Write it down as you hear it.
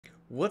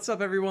What's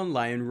up everyone,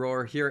 Lion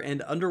Roar here,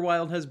 and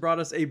Underwild has brought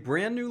us a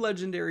brand new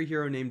legendary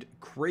hero named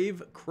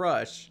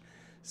KRAVEKRUSH.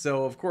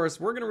 So of course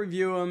we're going to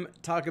review him,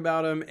 talk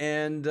about him,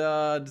 and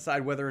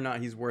decide whether or not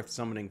he's worth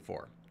summoning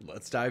for.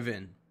 Let's dive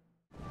in.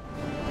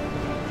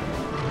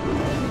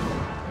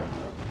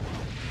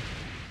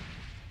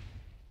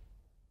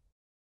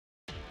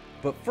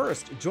 But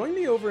first, join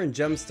me over in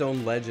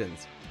Gemstone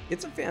Legends.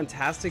 It's a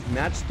fantastic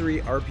match 3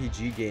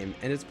 RPG game,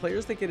 and it's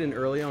players that get in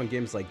early on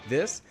games like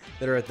this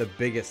that are at the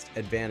biggest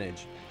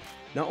advantage.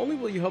 Not only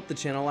will you help the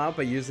channel out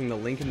by using the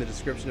link in the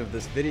description of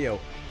this video,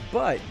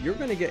 but you're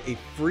going to get a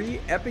free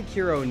epic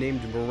hero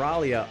named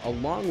Moralia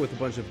along with a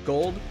bunch of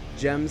gold,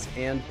 gems,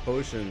 and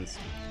potions.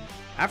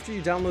 After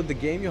you download the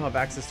game, you'll have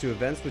access to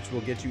events which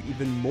will get you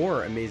even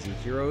more amazing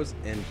heroes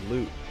and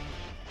loot.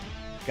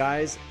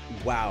 Guys,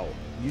 wow,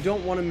 you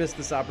don't want to miss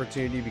this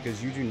opportunity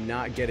because you do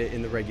not get it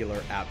in the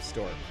regular app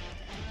store.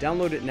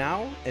 Download it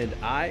now, and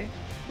I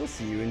will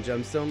see you in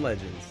Gemstone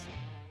Legends.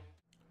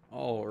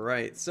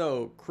 Alright,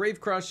 so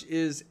KRAVEKRUSH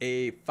is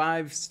a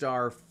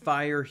 5-star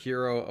fire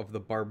hero of the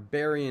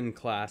Barbarian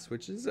class,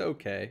 which is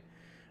okay.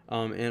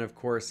 And of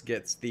course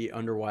gets the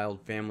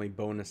Underwild family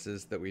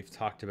bonuses that we've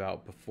talked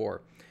about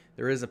before.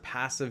 There is a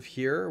passive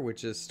here,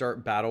 which is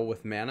start battle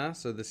with mana.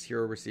 So this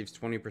hero receives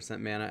 20%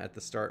 mana at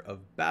the start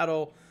of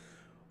battle,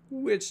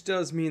 which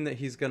does mean that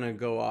he's going to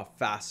go off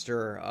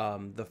faster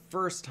the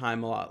first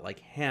time, a lot like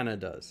Hannah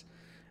does.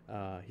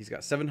 He's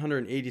got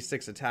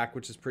 786 attack,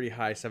 which is pretty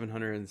high,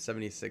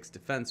 776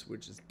 defense,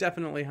 which is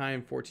definitely high,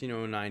 and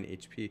 1409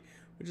 HP,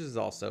 which is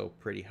also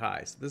pretty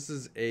high. So this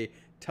is a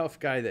tough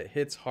guy that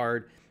hits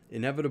hard.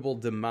 Inevitable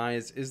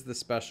Demise is the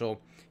special.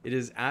 It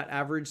is at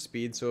average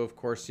speed, so of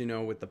course, you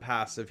know, with the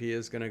passive, he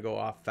is going to go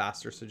off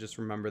faster, so just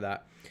remember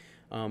that.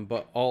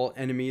 But all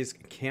enemies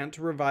can't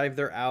revive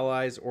their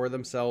allies or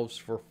themselves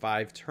for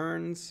 5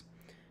 turns.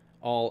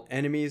 All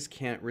enemies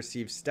can't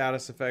receive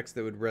status effects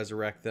that would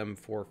resurrect them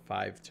for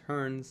 5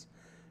 turns.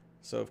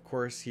 So of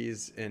course,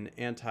 he's an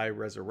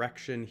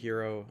anti-resurrection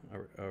hero,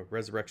 a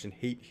resurrection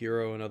hate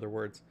hero, in other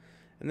words.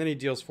 And then he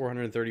deals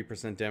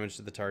 430% damage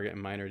to the target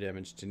and minor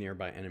damage to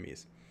nearby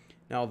enemies.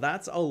 Now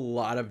that's a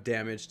lot of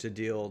damage to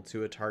deal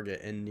to a target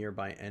and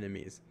nearby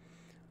enemies.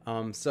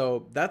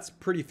 So that's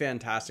pretty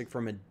fantastic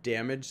from a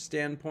damage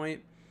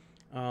standpoint.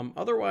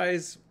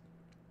 Otherwise,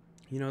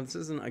 you know, this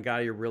isn't a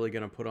guy you're really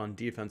going to put on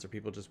defense, or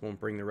people just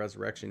won't bring the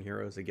resurrection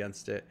heroes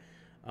against it.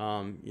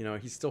 You know,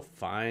 he's still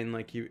fine,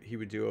 like he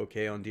would do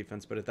okay on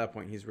defense, but at that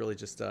point he's really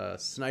just a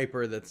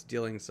sniper that's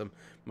dealing some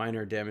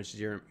minor damage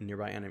to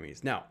nearby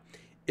enemies. Now,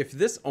 if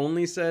this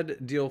only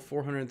said deal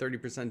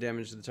 430%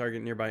 damage to the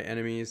target nearby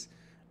enemies,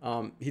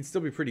 he'd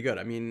still be pretty good.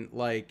 I mean,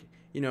 like,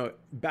 you know,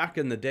 back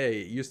in the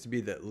day, it used to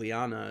be that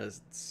Liana,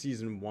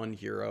 season 1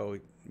 hero,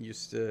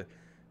 used to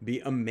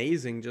be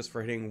amazing just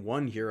for hitting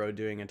one hero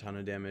doing a ton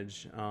of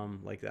damage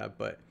like that.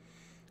 But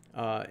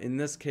in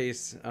this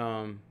case,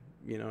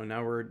 you know,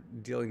 now we're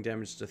dealing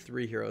damage to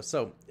 3 heroes,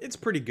 so it's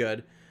pretty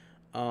good.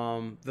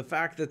 The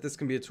fact that this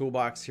can be a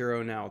toolbox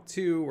hero now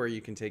too, where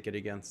you can take it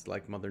against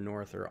like Mother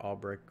North or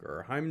Albrecht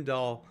or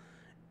Heimdall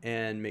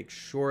and make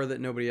sure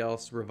that nobody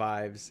else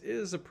revives,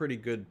 is a pretty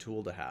good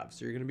tool to have.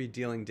 So you're going to be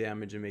dealing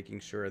damage and making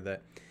sure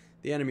that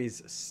the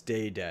enemies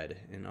stay dead,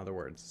 in other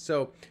words.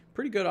 So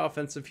pretty good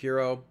offensive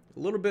hero, a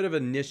little bit of a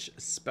niche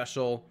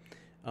special,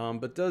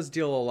 but does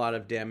deal a lot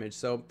of damage.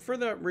 So for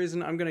that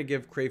reason, I'm going to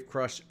give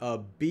KRAVEKRUSH a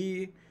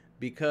B,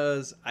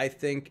 because I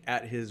think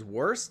at his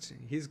worst,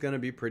 he's going to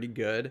be pretty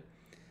good.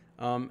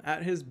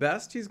 At his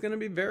best, he's going to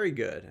be very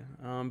good.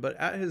 But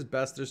at his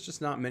best, there's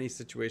just not many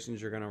situations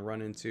you're going to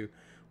run into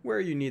where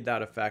you need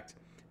that effect.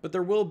 But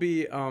there will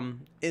be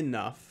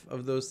enough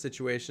of those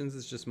situations.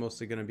 It's just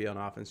mostly going to be on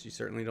offense. You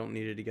certainly don't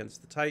need it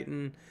against the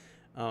Titan.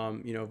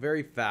 You know,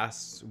 very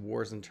fast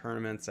wars and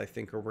tournaments, I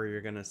think, are where you're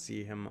going to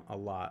see him a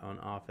lot on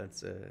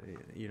offense.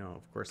 You know,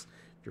 of course,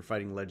 if you're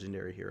fighting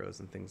legendary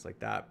heroes and things like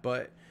that.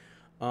 But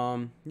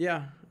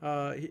yeah,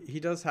 he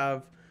does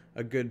have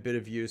a good bit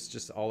of use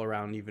just all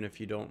around, even if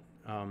you don't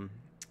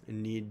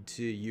need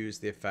to use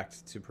the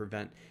effect to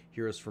prevent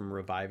heroes from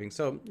reviving.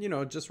 So, you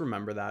know, just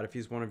remember that if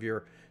he's one of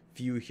your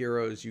few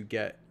heroes you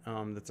get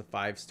that's a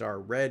 5-star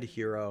red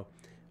hero,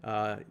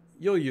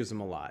 you'll use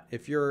him a lot.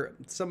 If you're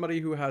somebody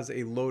who has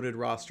a loaded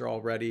roster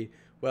already,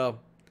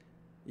 well,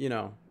 you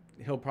know,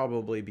 he'll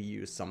probably be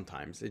used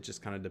sometimes. It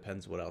just kind of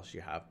depends what else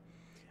you have.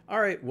 All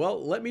right,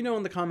 well, let me know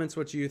in the comments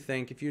what you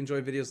think. If you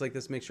enjoy videos like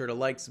this, make sure to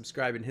like,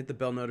 subscribe, and hit the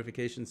bell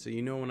notification so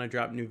you know when I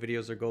drop new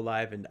videos or go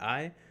live, and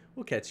I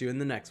will catch you in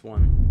the next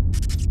one.